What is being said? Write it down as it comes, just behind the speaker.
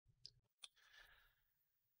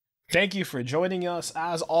Thank you for joining us,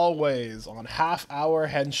 as always, on Half Hour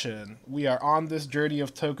Henshin. We are on this journey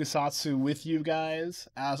of tokusatsu with you guys.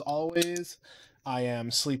 As always, I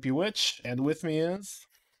am Sleepy Witch, and with me is...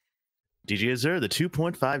 DJ Azure, the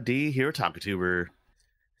 2.5D Hero Takutuber.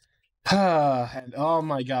 And oh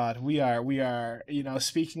my god, we are,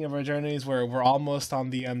 speaking of our journeys, we're almost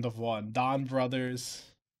on the end of one. DonBros,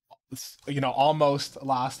 almost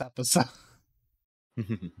last episode.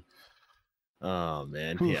 Oh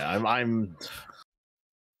man, Oof. yeah, I'm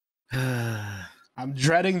I'm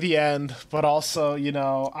dreading the end, but also,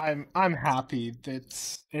 I'm happy.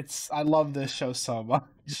 I love this show so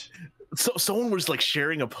much. So someone was like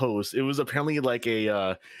sharing a post. It was apparently like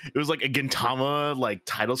a Gintama like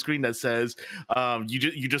title screen that says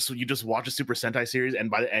you just watch a Super Sentai series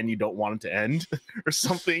and by the end you don't want it to end or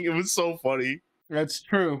something. It was so funny. It's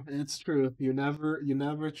true. It's true. You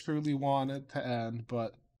never truly want it to end,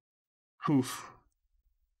 but poof.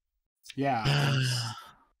 Yeah.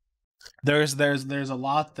 There's a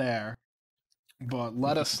lot there. But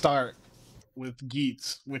let us start with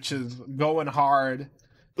Geats, which is going hard,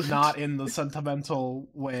 not in the sentimental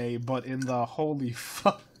way, but in the holy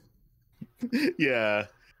fuck. Yeah.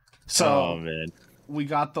 So, oh man, we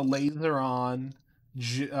got the laser on.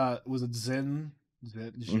 Was it Zin?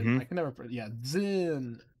 Zin? Mm-hmm. I can never. Yeah,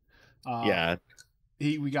 Zin. Yeah.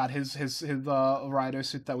 We got his rider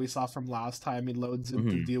suit that we saw from last time. He loads in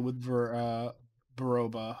to deal with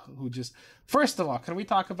Baroba, who just... First of all, can we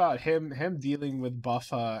talk about him dealing with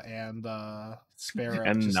Buffa and Sparrow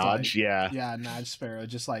and just Naj? Like, Naj Sparrow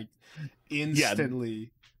just like instantly.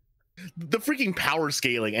 The freaking power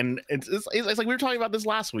scaling, and it's like we were talking about this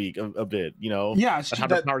last week a bit, Yeah, how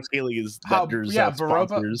the power scaling is that there's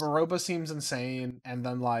Baroba seems insane, and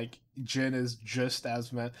then like Jin is just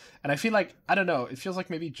as and I feel like, I don't know, it feels like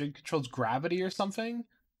maybe Jin controls gravity or something.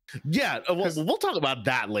 Yeah, we'll talk about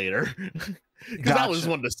that later. Because that was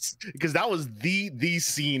that was the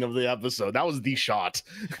scene of the episode. That was the shot.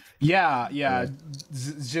 Yeah.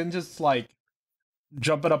 Jin just like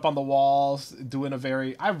jumping up on the walls, doing a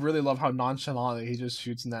very... I really love how nonchalantly he just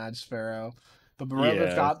shoots Naj Sparrow. But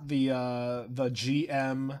Baroba's got the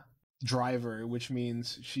GM driver, which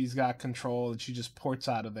means she's got control and she just ports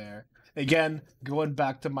out of there. Again, going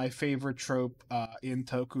back to my favorite trope in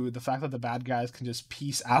Toku, the fact that the bad guys can just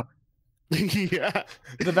peace out. Yeah,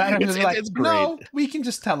 the bad guys are like, it's great. No, we can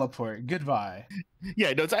just teleport. Goodbye.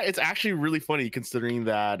 Yeah, no, it's actually really funny considering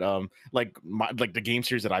that like the game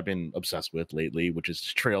series that I've been obsessed with lately, which is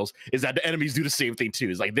Trails, is that the enemies do the same thing too.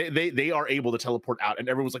 It's like they are able to teleport out, and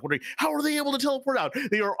everyone's like wondering, how are they able to teleport out?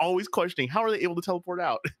 They are always questioning, how are they able to teleport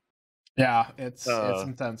out? Yeah, it's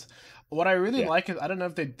intense. What I really like is, I don't know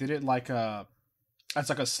if they did it like as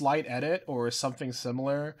like a slight edit or something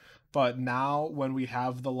similar, but now when we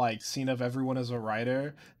have the like scene of everyone as a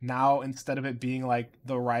writer, now instead of it being like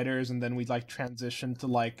the writers and then we like transition to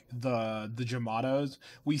like the Jamatos,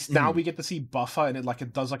 now we get to see Buffa, and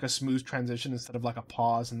it does like a smooth transition instead of like a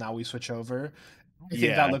pause, and now we switch over. I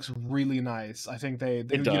think that looks really nice. I think they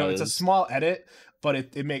it's a small edit, but I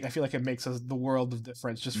feel like it makes the world of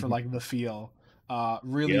difference just for like the feel.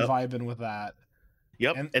 Really vibing with that.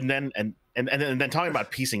 Yep. And then talking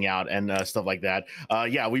about piecing out and stuff like that.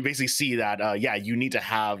 We basically see that you need to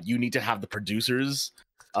have the producers.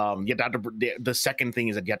 The second thing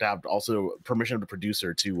is that you have to have also permission of the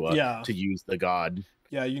producer to use the god.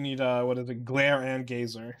 Yeah, you need what is it, glare and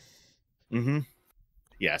gazer.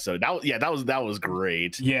 Yeah, so that was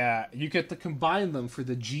great. Yeah, you get to combine them for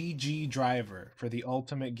the GG driver, for the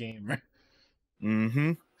ultimate gamer.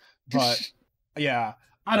 But yeah,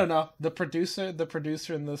 I don't know. The producer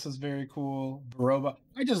in this is very cool. Baroba,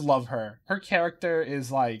 I just love her. Her character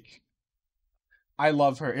is like, I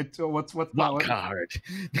love her. It's what's wild card.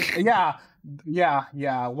 yeah,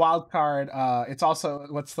 wild card. It's also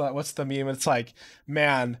what's the meme? It's like,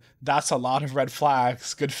 man, that's a lot of red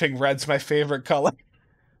flags. Good thing red's my favorite color.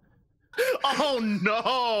 Oh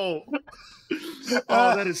no!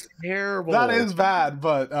 Oh, that is terrible. That is bad,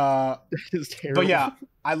 but that is terrible. But yeah,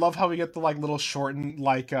 I love how we get the like little shortened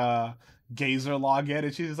like gazer login,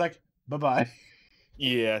 and she's like, bye bye.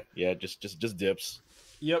 Yeah, just dips.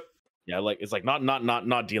 Yep. Yeah, like it's like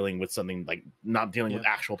not dealing with something, like not dealing with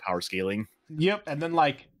actual power scaling. Yep, and then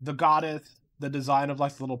like the goddess, the design of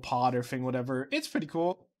like the little pod or thing, whatever. It's pretty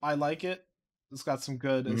cool. I like it. It's got some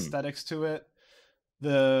good aesthetics to it.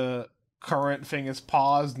 The current thing is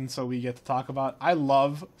paused, and so we get to talk about... I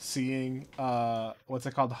love seeing what's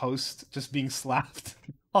it called, host just being slapped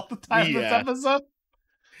all the time in this episode.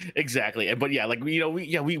 Exactly. But yeah, like we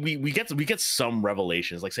get some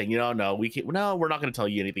revelations, like saying, no, we're not going to tell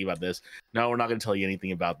you anything about this. No, we're not going to tell you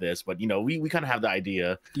anything about this. But we kind of have the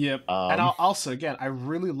idea. Yep. And also, again, I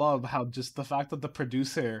really love how just the fact that the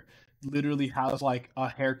producer literally has like a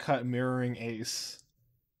haircut mirroring Ace.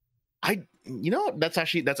 That's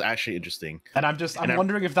actually interesting. And I'm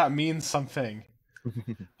wondering if that means something.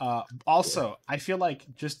 Also, I feel like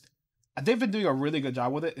they've been doing a really good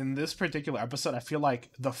job with it in this particular episode. I feel like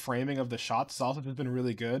the framing of the shots has also been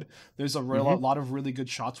really good. There's a lot of really good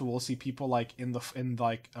shots where we'll see people like in the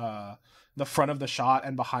front of the shot,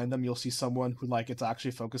 and behind them you'll see someone who like it's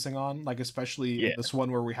actually focusing on, like especially in this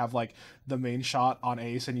one where we have like the main shot on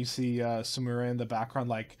Ace and you see Sumire in the background,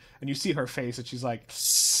 like, and you see her face and she's like,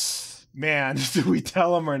 man, do we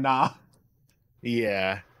tell him or not?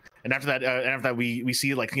 Yeah. And after that, we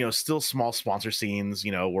see like still small sponsor scenes,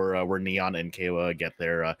 where Neon and Kawa get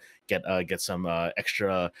some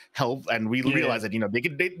extra help, and we realize that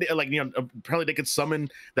apparently they could summon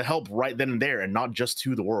the help right then and there, and not just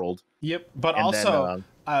to the world. Yep, but and also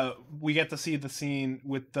then, we get to see the scene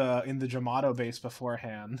with in the Jamato base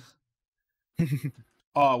beforehand.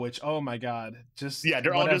 Oh my god,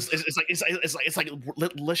 they're all just it's like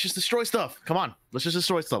let's just destroy stuff. Come on, let's just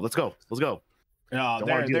destroy stuff. Let's go. No,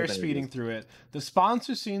 they're speeding through it. The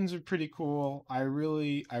sponsor scenes are pretty cool. I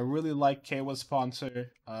really like Kawa's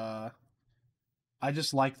sponsor. I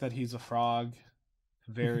just like that he's a frog.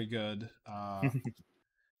 Very good.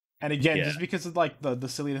 And again, just because of like the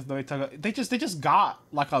silliness the way they just got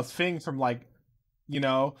like a thing from like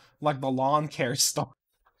like the lawn care store,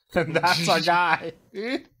 and that's our guy.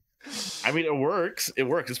 I mean, it works.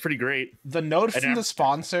 It's pretty great. The note from the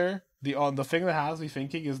sponsor. The thing that has me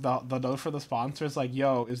thinking is the note for the sponsor is like,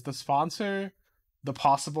 yo, is the sponsor the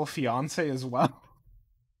possible fiance as well?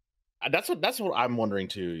 That's what I'm wondering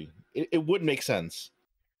too. It would make sense.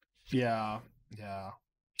 Yeah.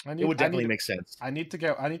 It would definitely make sense. I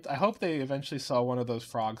hope they eventually sell one of those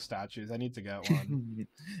frog statues. I need to get one.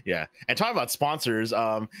 Yeah. And talking about sponsors,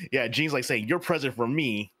 Gene's like saying, your present for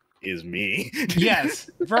me is me. Yes,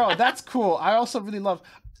 bro, that's cool. I also really love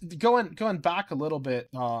going back a little bit,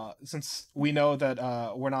 since we know that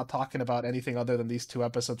we're not talking about anything other than these 2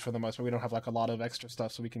 episodes for the most part. We don't have like a lot of extra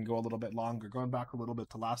stuff, so we can go a little bit longer. Going back a little bit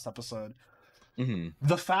to last episode,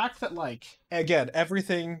 the fact that like, again,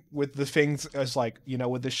 everything with the things is like,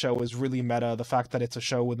 with this show is really meta. The fact that it's a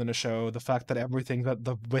show within a show, the fact that everything, that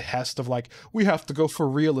the behest of like, we have to go for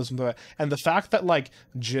realism, and the fact that like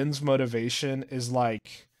Jin's motivation is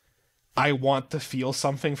like, I want to feel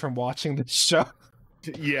something from watching this show.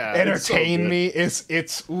 Yeah, entertain me.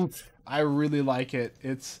 It's oof. I really like it.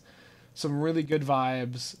 It's some really good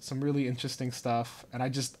vibes, some really interesting stuff, and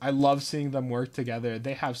I love seeing them work together.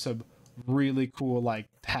 They have some really cool like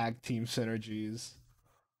tag team synergies.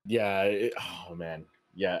 Yeah. Oh man.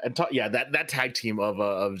 Yeah. And that tag team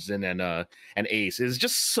of Zin and Ace is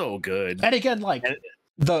just so good. And again, like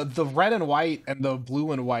the red and white and the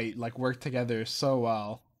blue and white like work together so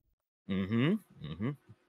well.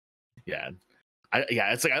 Yeah.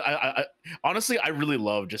 It's like I honestly I really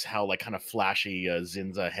love just how like kind of flashy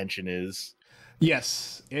Zin's Henshin is.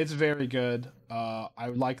 Yes, it's very good.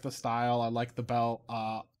 I like the style. I like the belt.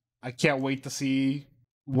 I can't wait to see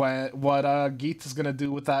what Geets is gonna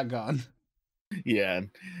do with that gun. Yeah.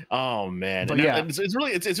 Oh man. But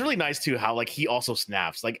it's really nice too how like he also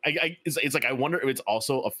snaps. Like it's like I wonder if it's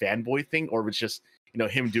also a fanboy thing or if it's just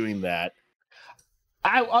him doing that.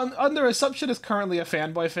 Under assumption is currently a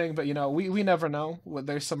fanboy thing, but we never know.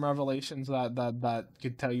 There's some revelations that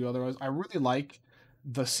could tell you otherwise. I really like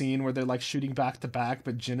the scene where they're like shooting back to back,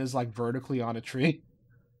 but Jin is like vertically on a tree.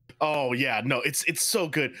 Oh yeah, no, it's so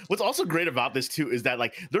good. What's also great about this too is that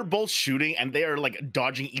like they're both shooting and they are like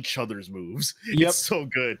dodging each other's moves. Yep. It's so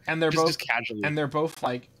good. And they're both casually. And they're both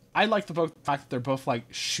like, I like the fact that they're both like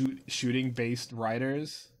shooting based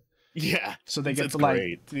writers. Yeah, so they get to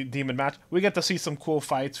like the demon match. We get to see some cool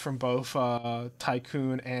fights from both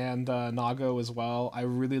Tycoon and Nago as well. I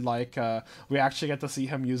really like. We actually get to see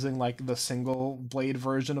him using like the single blade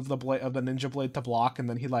version of the ninja blade to block, and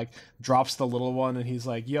then he like drops the little one, and he's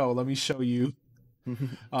like, "Yo, let me show you."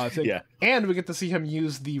 Yeah, and we get to see him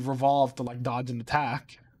use the revolve to like dodge an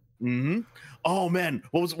attack. Oh man,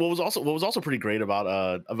 what was also pretty great about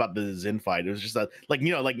the Zin fight, it was just that like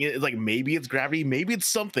maybe it's gravity, maybe it's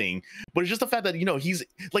something, but it's just the fact that he's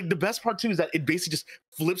like, the best part too is that it basically just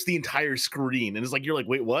flips the entire screen and it's like you're like,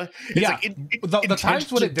 wait, what? It's like the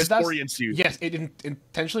times when it did that, you. Yes, it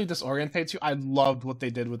intentionally disorientates you. I loved what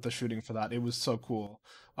they did with the shooting for that. It was so cool.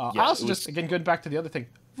 I also just, again, going back to the other thing,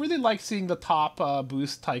 really like seeing the top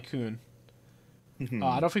boost Tycoon.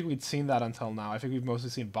 I don't think we'd seen that until now. I think we've mostly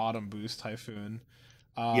seen bottom boost Typhoon.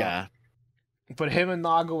 Yeah. But him and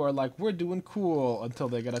Nago are like, we're doing cool until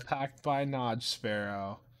they get attacked by Nodge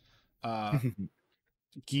Sparrow.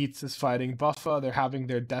 Geats is fighting Buffa. They're having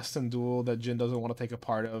their destined duel that Jin doesn't want to take a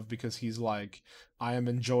part of because he's like, I am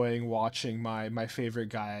enjoying watching my favorite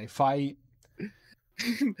guy fight.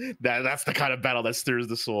 That's the kind of battle that stirs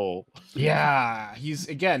the soul. Yeah, he's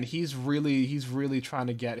really trying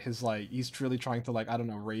to get his he's really trying to I don't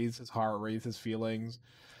know, raise his heart, raise his feelings.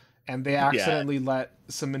 And they accidentally let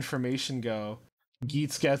some information go.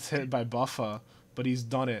 Geats gets hit by Buffa, but he's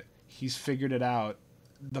done it. He's figured it out.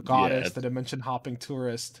 The goddess, the dimension hopping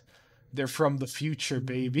tourist, they're from the future,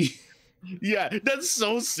 baby. Yeah, that's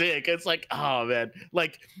so sick. It's like, oh man,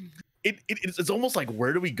 like it's almost like,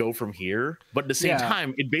 where do we go from here? But at the same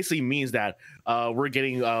time, it basically means that we're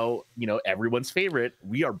getting everyone's favorite.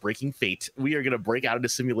 We are breaking fate. We are gonna break out of the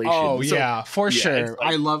simulation. Oh yeah, for sure.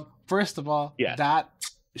 Like, I love, first of all, that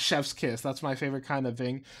chef's kiss. That's my favorite kind of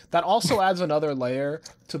thing. That also adds another layer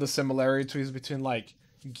to the similarities between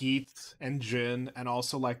Geats and Jin, and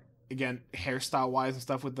also again, hairstyle wise and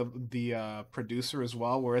stuff with the producer as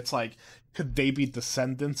well, where it's could they be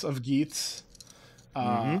descendants of Geats?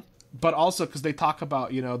 But also because they talk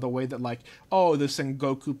about the way that the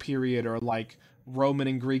Sengoku period, or Roman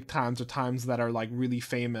and Greek times, are times that are really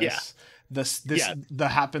famous.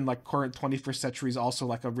 That happened current 21st century is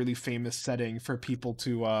also a really famous setting for people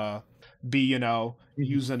to be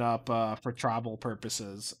using up for travel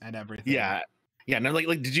purposes and everything. Yeah, no,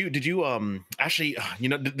 did you actually,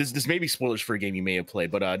 this may be spoilers for a game you may have played,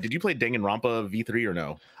 but did you play Danganronpa V3 or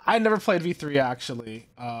no? I never played V3 actually.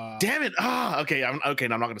 Damn it! Okay, I'm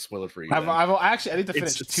not gonna spoil it for you. I need to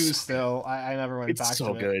finish 2 still. I never went back to it. It's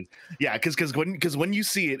so good. Yeah, because when you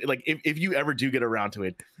see it, if you ever do get around to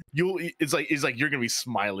it, it's like you're gonna be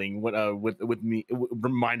smiling with me,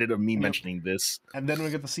 reminded of me mentioning this. And then we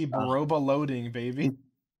get to see Baroba loading, baby.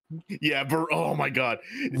 Yeah, oh my god,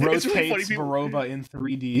 rotates really Baroba in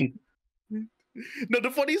 3D. No,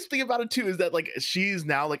 the funniest thing about it too is that she's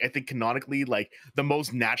now I think canonically the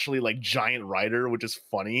most naturally giant rider, which is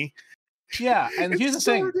funny. Yeah, and here's the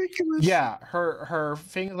thing. Ridiculous. Yeah, her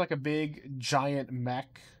thing is a big giant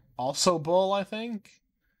mech, also bull, I think.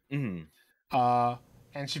 And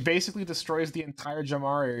she basically destroys the entire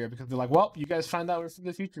Jamar area because they're like, well, you guys find out we're from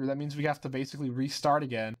the future. That means we have to basically restart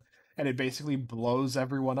again. And it basically blows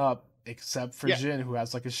everyone up except for Jin, who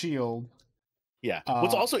has a shield. Yeah.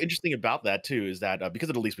 What's also interesting about that too is that because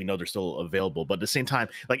at least we know they're still available, but at the same time,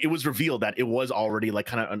 it was revealed that it was already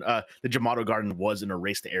the Jamato Garden was an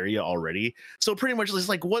erased area already. So pretty much it's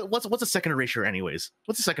what's a second erasure anyways?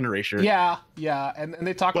 What's a second erasure? Yeah, and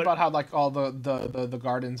they talk about how all the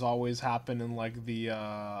gardens always happen in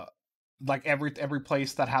the every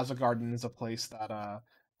place that has a garden is a place that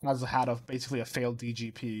has had basically a failed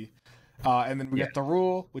DGP. And then we get the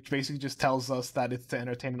rule, which basically just tells us that it's to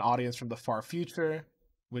entertain an audience from the far future,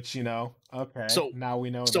 which, okay, so now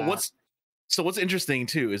we know that. What's interesting,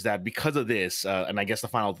 too, is that because of this, and I guess the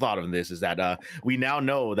final thought of this is that we now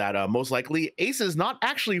know that most likely Ace is not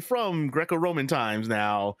actually from Greco-Roman times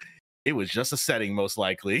now. It was just a setting, most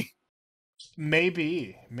likely.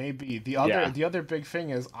 Maybe. The other big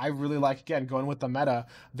thing is I really again, going with the meta,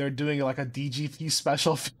 they're doing a DGP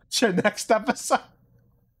special feature next episode.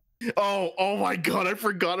 Oh my god, I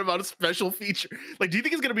forgot about a special feature. Do you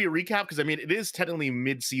think it's gonna be a recap? Because I mean, it is technically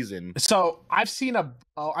mid-season. So I see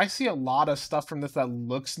a lot of stuff from this that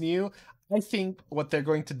looks new. I think what they're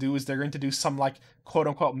going to do is they're going to do some quote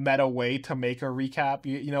unquote meta way to make a recap.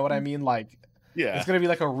 You know what I mean? It's gonna be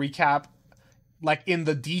a recap in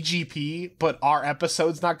the DGP, but our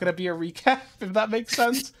episode's not gonna be a recap, if that makes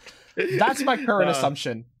sense. That's my current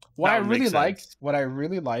assumption. What I really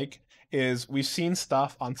like is we've seen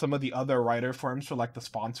stuff on some of the other writer forums for the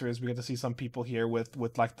sponsors. We get to see some people here with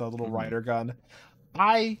the little rider gun.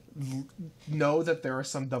 I know that there are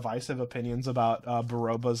some divisive opinions about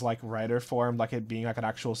Baroba's rider form, it being an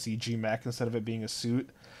actual CG mech instead of it being a suit.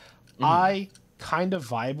 I kind of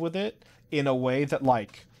vibe with it in a way that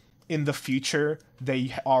in the future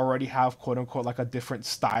they already have quote unquote a different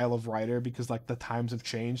style of rider because the times have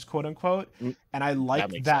changed, quote unquote. And I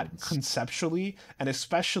like that conceptually, and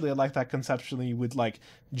especially I like that conceptually with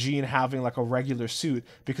Gene having a regular suit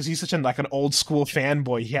because he's such an old school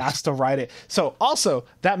fanboy. He has to ride it. So also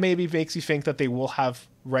that maybe makes you think that they will have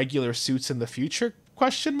regular suits in the future,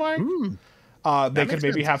 question mark. They could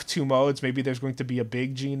maybe have 2 modes. Maybe there's going to be a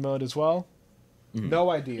big Gene mode as well. No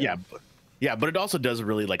idea. Yeah, but it also does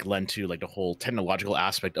really lend to the whole technological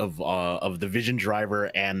aspect of the vision driver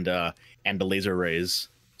and the laser rays.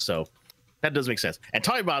 So that does make sense. And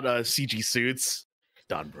talking about CG suits,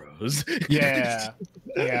 DonBros. Yeah.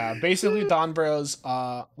 Basically,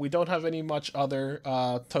 DonBros. We don't have any much other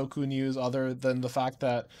Toku news other than the fact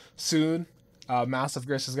that soon, Massive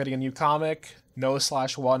Gris is getting a new comic.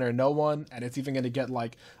 No/1 or no one, and it's even going to get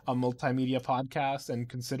like a multimedia podcast. And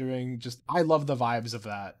considering just, I love the vibes of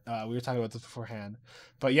that. We were talking about this beforehand,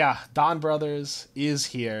 but yeah, Don Brothers is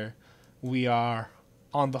here. We are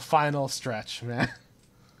on the final stretch, man.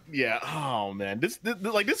 Yeah. Oh man, this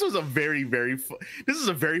was a very this is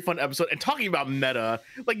a very fun episode. And talking about meta,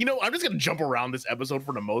 like, I'm just gonna jump around this episode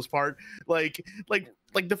for the most part. Like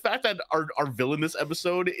the fact that our villain this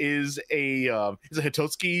episode is a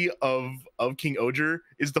Hitotsuki of King Azure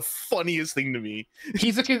is the funniest thing to me.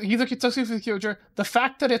 He's a Hitotsuki of King Azure. The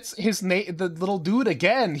fact that it's his name, the little dude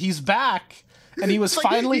again, he's back. And he was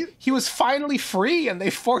finally free, and they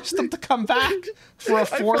forced him to come back for a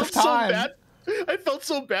fourth time. I felt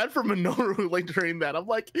so bad for Minoru, like, during that. I'm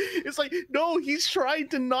like, it's like, no, he's trying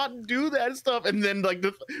to not do that stuff, and then like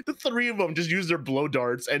the three of them just use their blow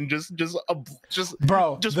darts and just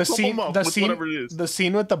bro, the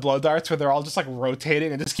scene with the blow darts where they're all just like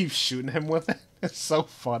rotating and just keep shooting him with it. It's so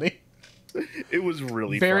funny. It was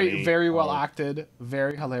really very very well acted,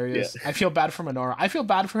 very hilarious. Yeah. I feel bad for Minoru. I feel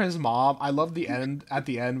bad for his mom. I love the end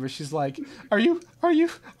where she's like, are you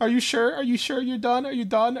sure you're done? Are you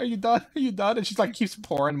done? And she's like keeps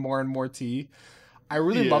pouring more and more tea. I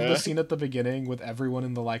really love the scene at the beginning with everyone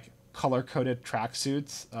in the like color-coded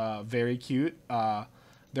tracksuits. Very cute.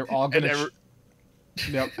 They're all gonna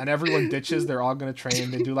yep, and everyone ditches. They're all gonna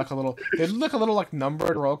train. They do like a little like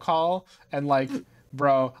numbered roll call, and like,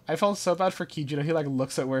 bro, I felt so bad for Kijino. He like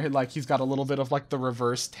looks at where he's got a little bit of like the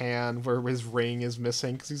reverse tan where his ring is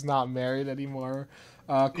missing because he's not married anymore,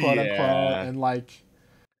 quote unquote, and like,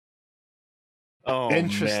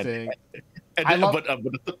 interesting. Man. And then, but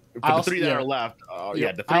the three that are left.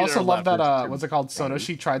 I also love that. What's it called?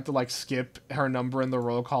 Sonoshi tried to like skip her number in the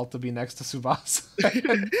roll call to be next to Tsubasa.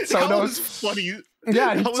 That was funny.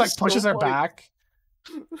 Yeah, and he like pushes her back,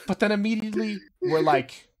 but then immediately we're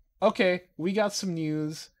like, okay, we got some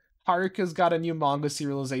news. Haruka's got a new manga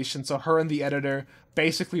serialization, so her and the editor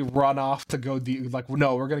basically run off to go like,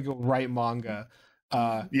 no, we're gonna go write manga.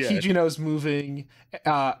 Kijino's moving.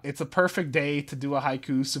 It's a perfect day to do a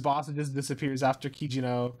haiku. Tsubasa just disappears after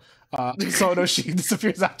Kijino. Sonoshi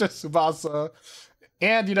disappears after Tsubasa.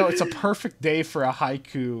 And, it's a perfect day for a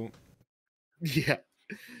haiku. Yeah.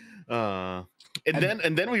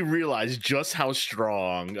 And then we realized just how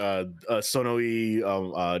strong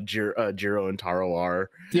Sonoe, Jiro, and Taro are.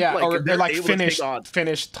 Yeah, like, or they're like finished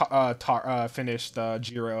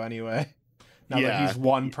Jiro anyway. Now that he's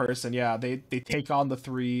one person, they take on the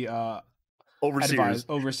three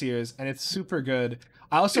overseers, and it's super good.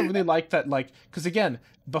 I also really like that, like, because again,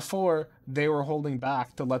 before they were holding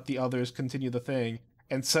back to let the others continue the thing,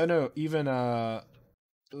 and Sonozak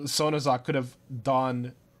could have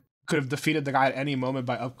defeated the guy at any moment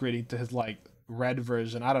by upgrading to his like red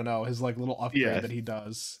version. I don't know, his like little upgrade that he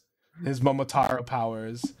does, his Momotaro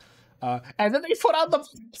powers, and then they put out the.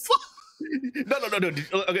 No.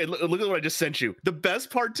 Okay, look at what I just sent you. The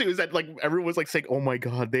best part too is that like everyone's like saying, "Oh my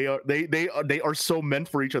god, they are so meant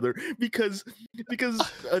for each other," because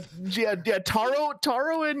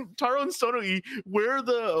Taro and Sonoe wear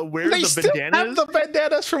the bandanas. Have the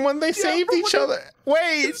bandanas from when they saved each other.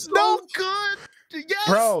 Wait, it's so good. Yes,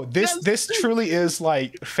 bro, this truly is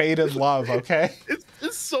like fated love, okay?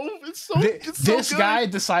 It's so this good. Guy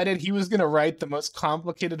decided he was gonna write the most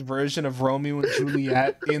complicated version of Romeo and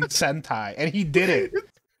Juliet in Sentai, and he did it.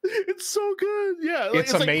 It's so good, yeah. Like,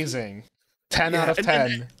 it's amazing. Like, 10 out of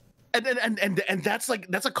 10. And that's a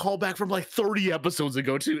callback from like 30 episodes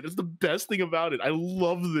ago too. That's the best thing about it. I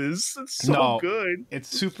love this. It's so good. It's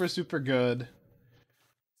super, super good.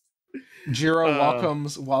 Jiro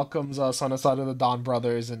welcomes Sonosa to the Don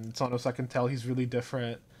Brothers, and Sonosa can tell he's really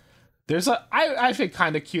different. There's I think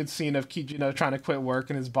kind of cute scene of Kijino trying to quit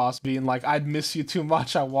work and his boss being like, "I'd miss you too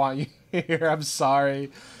much. I want you here. I'm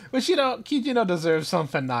sorry," but Kijino deserves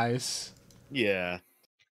something nice. Yeah.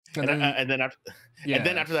 And then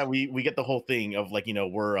after that we get the whole thing of like,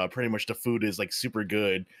 we're pretty much the food is like super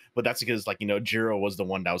good, but that's because like, Jiro was the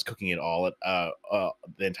one that was cooking it all the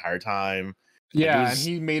entire time. Yeah, and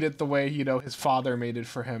he made it the way, his father made it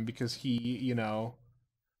for him because he,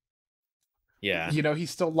 he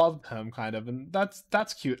still loved him kind of, and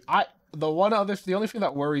that's cute. The only thing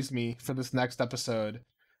that worries me for this next episode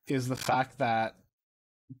is the fact that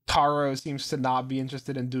Taro seems to not be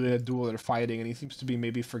interested in doing a duel or fighting, and he seems to be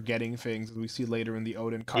maybe forgetting things, as we see later in the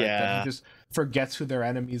Odin card, that he just forgets who their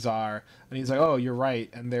enemies are, and he's like, "Oh, you're right,"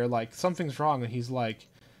 and they're like, "Something's wrong," and he's like,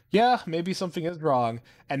 yeah, maybe something is wrong.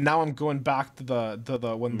 And now I'm going back to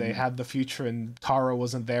the when they had the future and Taro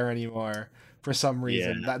wasn't there anymore for some Yeah.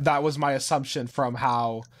 reason. That was my assumption from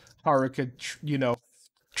how Haruka,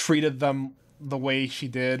 treated them the way she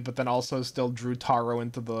did, but then also still drew Taro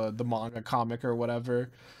into the manga comic or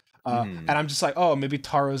whatever. And I'm just like, oh, maybe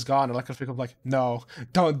Taro's gone. And like I think I'm like, no,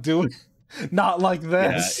 don't do it. Not like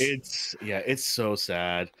this. It's so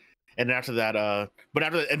sad. And after that,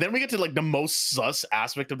 and then we get to like the most sus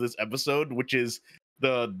aspect of this episode, which is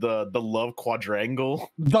the love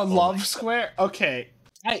quadrangle. The love square? Okay.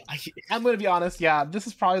 I'm gonna be honest, yeah, this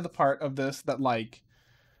is probably the part of this that like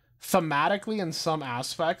thematically in some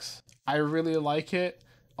aspects, I really like it.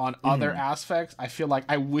 On other aspects, I feel like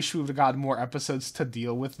I wish we would have gotten more episodes to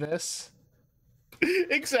deal with this.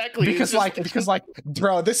 Exactly. Because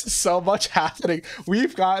bro, this is so much happening.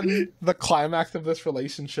 We've gotten the climax of this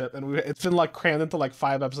relationship and it's been like crammed into like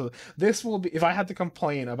 5 episodes. This will be, if I had to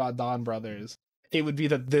complain about DonBros, it would be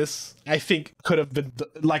that this, I think, could have been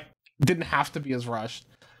like, didn't have to be as rushed.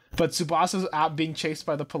 But Tsubasa's out being chased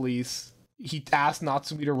by the police. He asked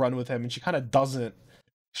Natsumi to run with him and she kind of doesn't.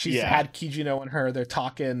 She's had Kijino and her, they're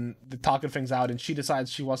talking things out, and she decides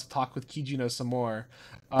she wants to talk with Kijino some more.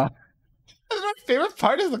 My favorite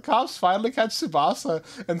part is the cops finally catch Tsubasa,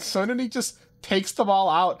 and Sononi just takes them all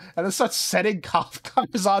out and then starts setting cop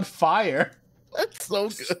cars on fire. That's so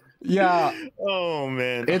good. Yeah. Oh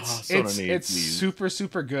man. It's super,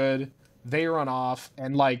 super good. They run off,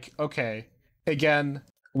 and like, okay, again,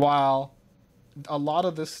 while a lot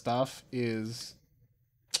of this stuff is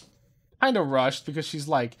kind of rushed because she's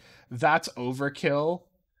like, that's overkill.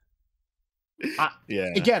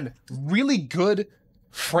 Again, really good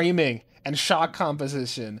framing and shot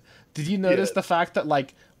composition. Did you notice the fact that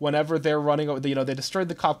like whenever they're running, they destroyed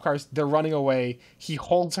the cop cars, they're running away, he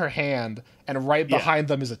holds her hand, and right behind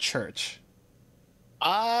them is a church.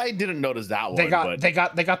 I didn't notice that one. They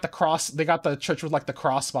got the cross. They got the church with like the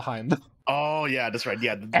cross behind them. Oh yeah, that's right.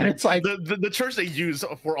 Yeah, and it's like the church they use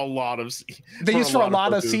for a lot of. They use for a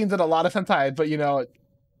lot of scenes and a lot of hentai, but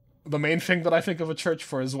the main thing that I think of a church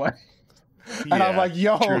for is what. And I'm like,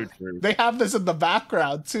 yo, true. They have this in the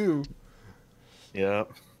background too. Yeah.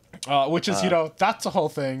 Which is that's a whole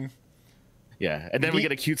thing. Yeah, and then we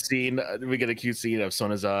get a cute scene. We get a cute scene of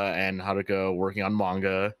Sonoza and Haruka working on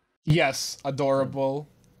manga. Yes, adorable.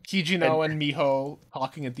 Kijino and Miho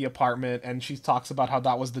talking at the apartment, and she talks about how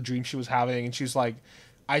that was the dream she was having, and she's like,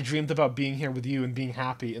 I dreamed about being here with you and being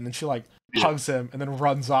happy, and then she like hugs him and then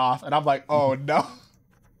runs off, and I'm like, oh no.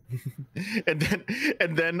 and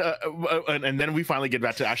then we finally get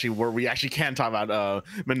back to actually where we actually can talk about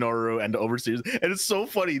Minoru and the overseers, and it's so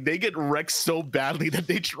funny. They get wrecked so badly that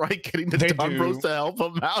they try getting the DonBros to help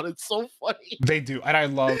them out. It's so funny. They do, and I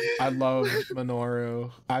love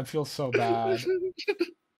Minoru. I feel so bad.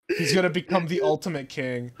 He's gonna become the ultimate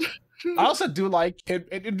king. I also do like it.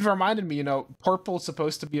 It reminded me, purple's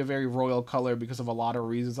supposed to be a very royal color because of a lot of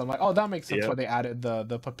reasons. I'm like, oh, that makes sense why they added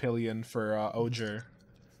the papillion for Azure.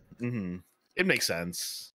 It makes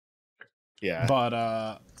sense. Yeah. But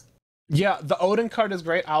the Odin card is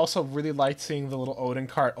great. I also really liked seeing the little Odin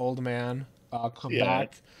card old man come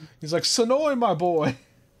back. He's like, Sonoi, my boy.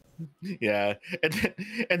 Yeah, and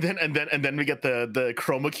then we get the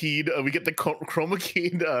chroma keyed. We get the chroma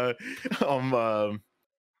keyed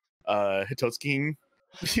Hitotsuki.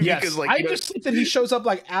 Yes, because, like, I just think that he shows up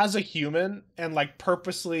like as a human and like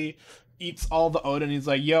purposely eats all the Odin. He's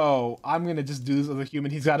like, yo, I'm gonna just do this as a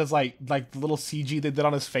human. He's got his like the little CG they did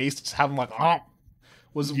on his face, just have him like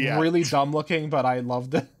was really dumb looking, but I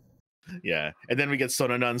loved it. Yeah, and then we get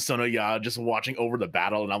Sonona and Sonoya just watching over the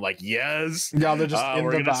battle, and I'm like, yes. Yeah, they're just in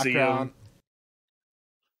the background.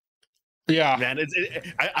 Yeah, man,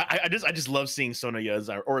 I just love seeing Sonoya's,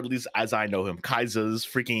 or at least as I know him, Kaisa's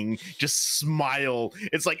freaking just smile.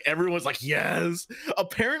 It's like everyone's like, yes.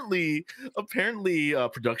 Apparently,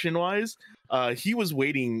 production wise, he was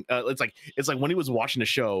waiting. It's like when he was watching the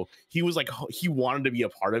show, he was like, he wanted to be a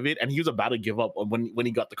part of it, and he was about to give up when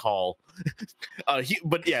he got the call.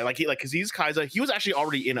 Because he's Kaisa. He was actually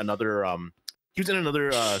already in another. He was in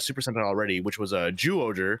another Super Sentai already, which was a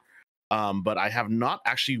Ju-Oger. But I have not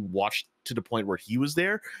actually watched to the point where he was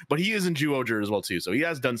there, but he is in Ju-Oger as well too, so he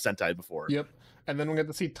has done Sentai before. Yep. And then we get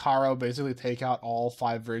to see Taro basically take out all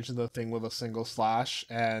 5 versions of the thing with a single slash,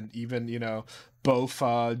 and even both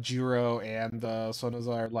Jiro and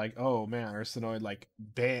Sonoza are like, oh man, or Sonoi, like,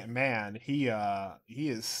 man, he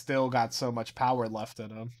has still got so much power left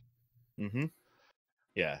in him.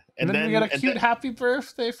 Yeah, and then we get a cute happy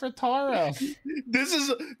birthday for Taro.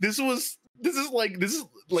 This was this is like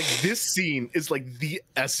this scene is like the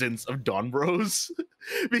essence of DonBros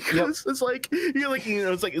because it's like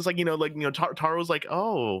Taro's like,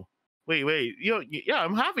 oh wait, yeah,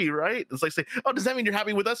 I'm happy, right? It's like, say, oh, does that mean you're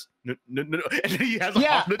happy with us? No, and then he has a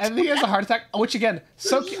heart attack. And then he has a heart attack, which again,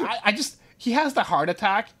 so he has the heart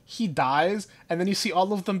attack, he dies, and then you see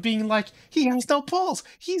all of them being like, he has no pulse,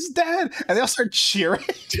 he's dead, and they all start cheering.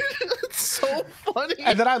 It's so funny.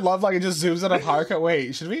 And then I love, like, it just zooms in on Haruka.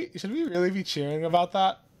 Wait, should we really be cheering about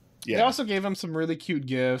that? Yeah. They also gave him some really cute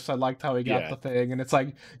gifts. I liked how he got the thing, and it's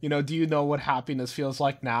like, do you know what happiness feels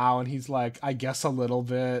like now? And he's like, I guess a little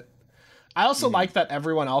bit. I also like that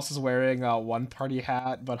everyone else is wearing a one party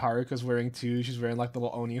hat, but Haruka's wearing two. She's wearing like little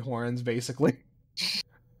Oni horns, basically.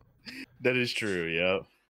 That is true,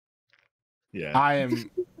 yeah. I am...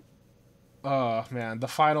 Oh, man. The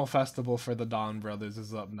final festival for the Dawn Brothers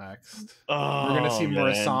is up next. Oh, we're going to see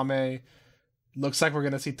Murasame. Looks like we're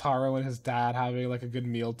going to see Taro and his dad having like a good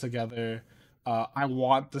meal together. I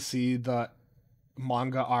want to see the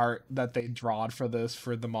manga art that they drawed for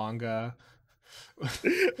the manga.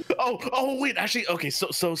 oh wait, actually, okay, so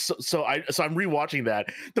I'm rewatching that.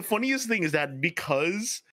 The funniest thing is that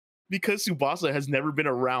because Tsubasa has never been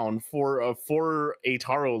around for a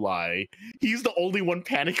Taro lie, he's the only one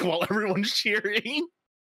panicking while everyone's cheering.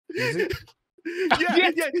 Is it?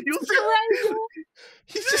 Yeah, you'll see. Right.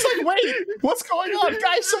 He's just like, wait, what's going on,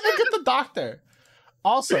 guys? Someone get the doctor.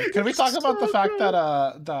 Also, can we talk about the fact that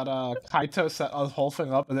Kaito set a whole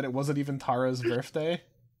thing up and then it wasn't even Taro's birthday?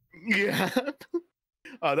 Yeah.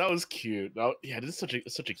 Oh, that was cute. Oh, yeah, this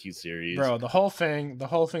is such a cute series, bro. The whole thing's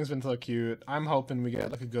been so cute. I'm hoping we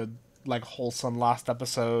get like a good, like, wholesome last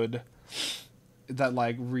episode that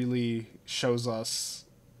like really shows us.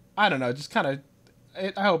 I don't know, just kind of.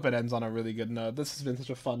 I hope it ends on a really good note. This has been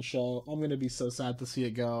such a fun show. I'm gonna be so sad to see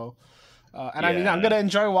it go. And I mean, I'm gonna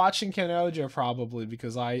enjoy watching Kenoja probably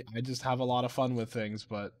because I just have a lot of fun with things,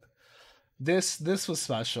 but. This was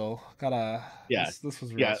special. This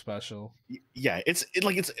was real special. Yeah, it's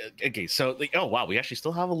okay. So like, oh wow, we actually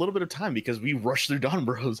still have a little bit of time because we rushed through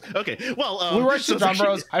DonBros. Okay, well, we rushed through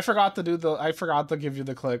DonBros. I forgot to give you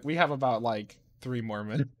the click. We have about like 3 more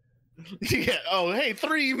minutes. Yeah. Oh, hey,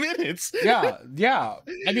 3 minutes. Yeah.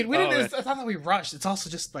 I mean, we didn't. It's not that we rushed. It's also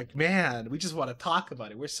just like, man, we just want to talk about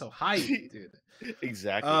it. We're so hyped, dude.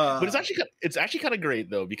 Exactly. But it's actually kind of great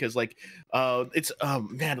though because like it's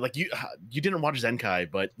man, like you didn't watch Zenkai,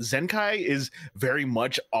 but Zenkai is very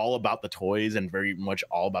much all about the toys and very much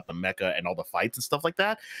all about the mecha and all the fights and stuff like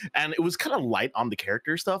that. And it was kind of light on the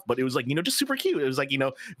character stuff, but it was like, just super cute. It was like,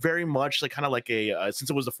 very much like kind of like a since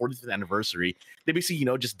it was the 40th anniversary, they basically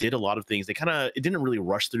just did a lot of things. It didn't really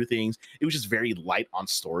rush through things. It was just very light on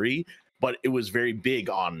story, but it was very big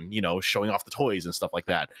on showing off the toys and stuff like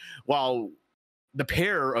that. While the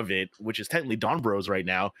pair of it, which is technically DonBros right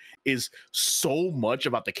now, is so much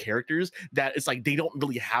about the characters that it's like they don't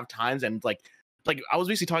really have times. And like I was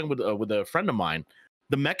basically talking with a friend of mine.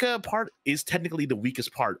 The mecha part is technically the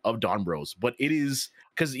weakest part of DonBros, but it is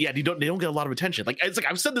because they don't get a lot of attention. Like it's like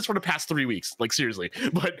I've said this for the past 3 weeks, like seriously.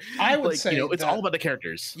 But I would say it's all about the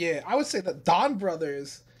characters. Yeah, I would say that Dawn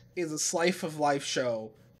Brothers is a slice of life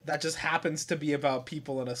show that just happens to be about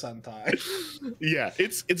people in a Sentai. Yeah,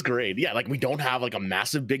 it's great. Yeah, like we don't have like a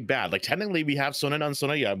massive big bad. Like technically we have Sona and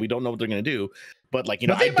Sona. Yeah, we don't know what they're gonna do, but like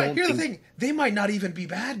but here's the thing: they might not even be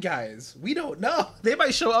bad guys. We don't know. They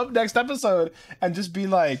might show up next episode and just be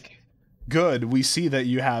like, "Good, we see that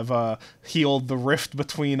you have healed the rift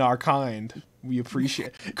between our kind. We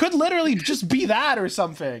appreciate." Could literally just be that or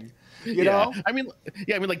something. You know? I mean,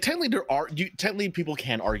 like technically people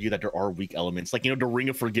can argue that there are weak elements, like the Ring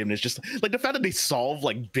of Forgiveness, just like the fact that they solve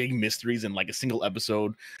like big mysteries in like a single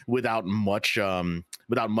episode without much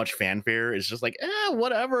fanfare is just like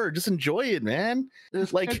whatever, just enjoy it, man.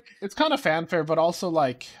 It's kind of fanfare, but also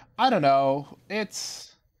like I don't know,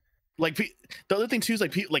 it's like the other thing too is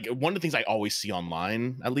like one of the things I always see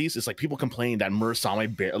online, at least, is like people complain that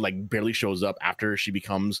Murasame barely shows up after she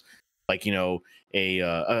becomes like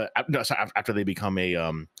after they become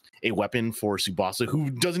a weapon for Tsubasa, who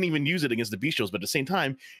doesn't even use it against the bestials, but at the same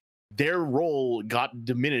time their role got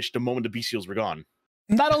diminished the moment the bestials were gone.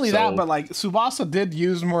 Not only that, but like Tsubasa did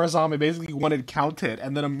use Murasame basically when it counted,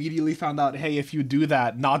 and then immediately found out, hey, if you do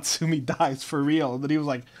that, Natsumi dies for real. And then he was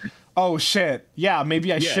like, oh shit, yeah,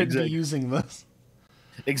 maybe I should be using this.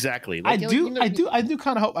 Exactly. Like, I do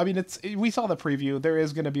kind of hope. I mean, we saw the preview. There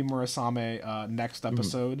is going to be Murasame next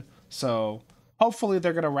episode, so hopefully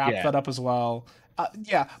they're gonna wrap that up as well.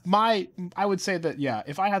 I would say that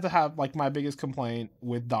if I had to have like my biggest complaint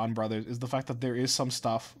with DonBros is the fact that there is some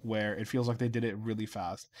stuff where it feels like they did it really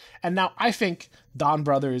fast. And now I think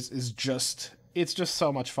DonBros is just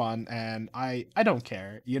so much fun, and I don't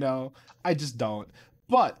care, I just don't.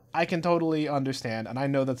 But I can totally understand, and I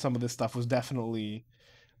know that some of this stuff was definitely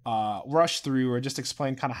rushed through or just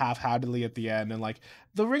explained kind of half-heartedly at the end. And like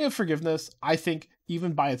the Ring of Forgiveness, I think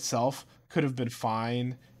even by itself could have been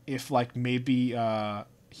fine if like maybe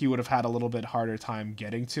he would have had a little bit harder time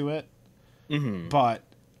getting to it. But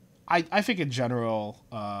I think in general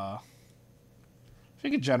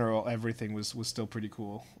everything was still pretty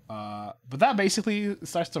cool. But that basically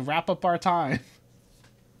starts to wrap up our time.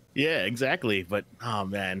 Yeah, exactly. But oh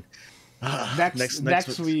man,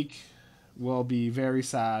 next week will be very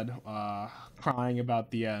sad, crying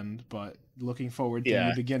about the end, but looking forward to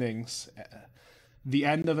new beginnings. The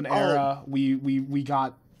end of an era. We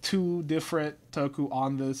got 2 different Toku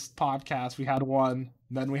on this podcast. We had 1,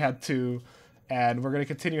 then we had 2, and we're gonna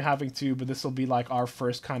continue having 2, but this will be like our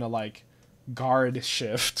first kind of like guard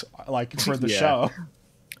shift, like for the show.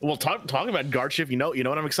 Well, talking about guard shift, you know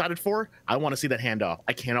what I'm excited for? I want to see that handoff.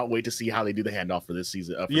 I cannot wait to see how they do the handoff for this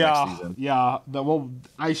season. Next season. Yeah.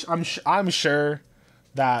 I'm sure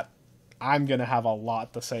that I'm gonna have a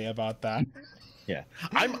lot to say about that. Yeah,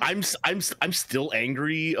 I'm still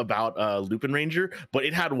angry about Lupin Ranger, but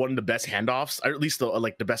it had one of the best handoffs, or at least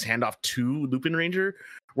the best handoff to Lupin Ranger,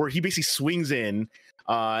 where he basically swings in.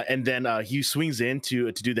 And then he swings in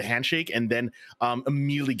to do the handshake, and then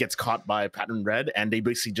immediately gets caught by Pattern Red, and they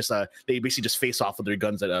basically just face off with their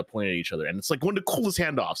guns that point at each other, and it's like one of the coolest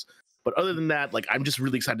handoffs. But other than that, like I'm just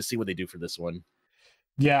really excited to see what they do for this one.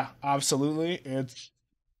 Yeah, absolutely.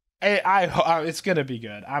 It's gonna be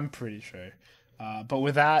good. I'm pretty sure. But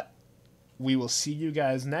with that, we will see you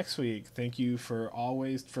guys next week. Thank you for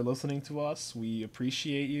listening to us. We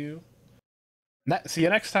appreciate you. See you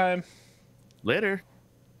next time. Later.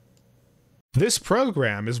 This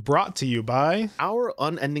program is brought to you by our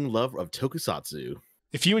unending love of tokusatsu.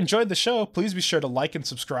 If you enjoyed the show, please be sure to like and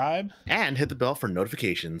subscribe. And hit the bell for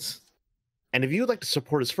notifications. And if you would like to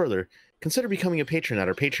support us further, consider becoming a patron at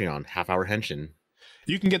our Patreon, Half Hour Henshin.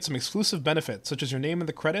 You can get some exclusive benefits, such as your name in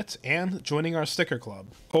the credits and joining our sticker club.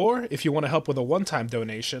 Or, if you want to help with a one-time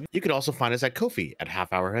donation, you can also find us at Ko-fi at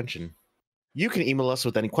Half Hour Henshin. You can email us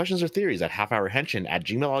with any questions or theories at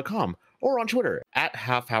halfhourhenshin@gmail.com or on Twitter at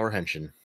halfhourhenshin.